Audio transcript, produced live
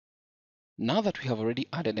Now that we have already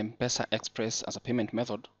added Mpesa Xpress as a payment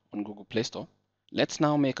method on Google Play Store, let's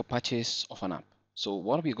now make a purchase of an app. So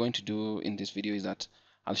what we're going to do in this video is that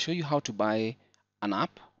I'll show you how to buy an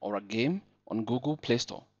app or a game on Google Play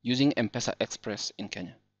Store using Mpesa Xpress in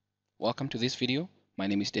Kenya. Welcome to this video. My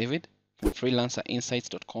name is David from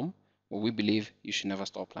freelancerinsights.com, where we believe you should never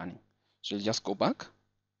stop planning. So I'll just go back.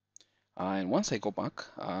 And once I go back,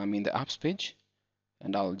 I'm in the apps page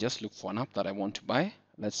and I'll just look for an app that I want to buy.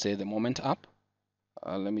 Let's say the Moment app.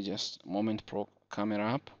 Let me just Moment Pro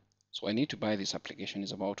Camera app. So I need to buy this application.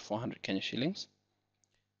 It's about 400 Kenya shillings.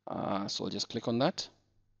 So I'll just click on that.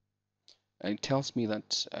 And it tells me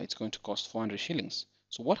that it's going to cost 400 shillings.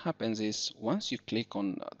 So what happens is once you click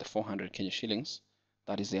on the 400 Kenya shillings,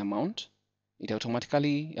 that is the amount, it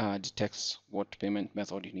automatically detects what payment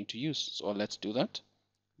method you need to use. So let's do that.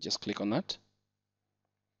 Just click on that.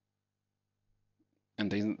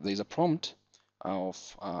 And there's a prompt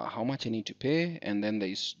of how much I need to pay, and then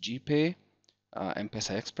there's GPay,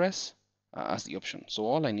 Mpesa Xpress as the option. So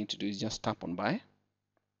all I need to do is just tap on buy.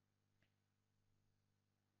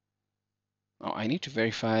 Now I need to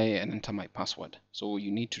verify and enter my password. So you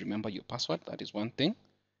need to remember your password. That is one thing.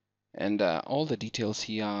 And all the details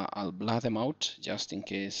here, I'll blur them out just in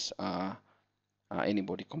case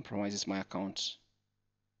anybody compromises my account.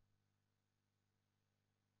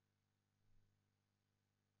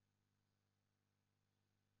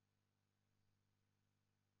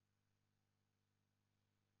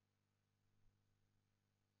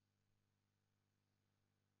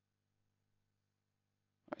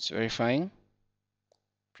 It's verifying,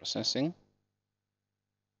 processing.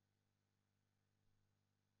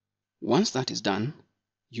 Once that is done,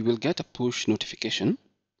 you will get a push notification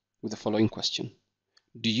with the following question.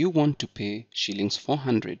 Do you want to pay shillings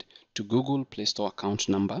 400 to Google Play Store account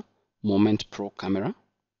number Moment Pro Camera?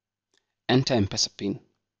 Enter Mpesa PIN.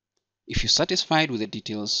 If you're satisfied with the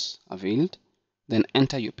details availed, then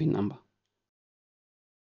enter your PIN number.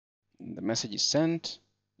 The message is sent,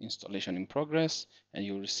 installation in progress, and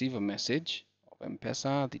you'll receive a message of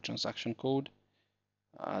Mpesa, the transaction code,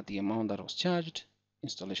 the amount that was charged,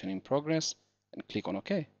 installation in progress, and click on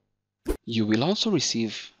OK. You will also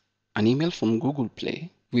receive an email from Google Play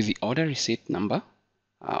with the order receipt number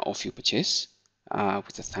of your purchase,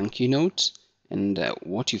 with a thank you note and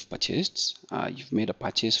what you've purchased. You've made a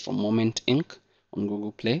purchase from Moment Inc. on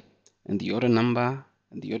Google Play, and the order number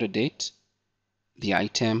and the order date, the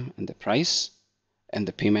item and the price, and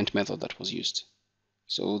the payment method that was used.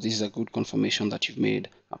 So this is a good confirmation that you've made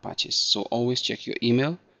a purchase. So always check your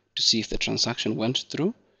email to see if the transaction went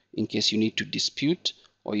through, in case you need to dispute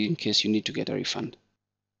or in case you need to get a refund.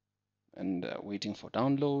 And waiting for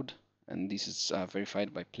download, and this is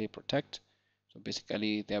verified by Play Protect. So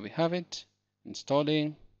basically there we have it,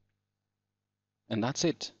 installing, and that's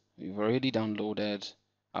it. We've already downloaded,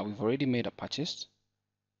 we've already made a purchase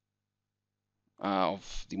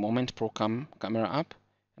of the Moment Pro Camera app,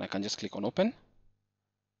 and I can just click on open.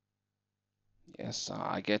 Yes,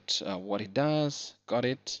 I get what it does, got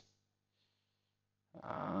it.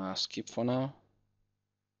 Skip for now.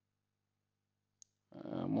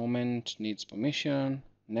 Moment needs permission,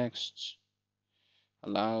 next,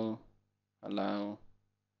 allow, allow,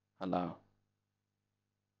 allow.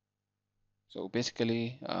 So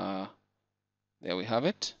basically there we have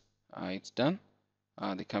it. It's done.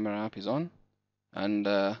 The camera app is on, and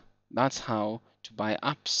that's how to buy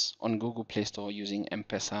apps on Google Play Store using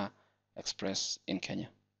Mpesa Xpress in Kenya.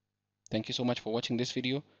 Thank you so much for watching this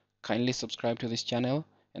video. Kindly subscribe to this channel,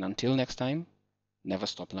 and until next time, never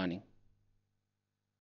stop learning.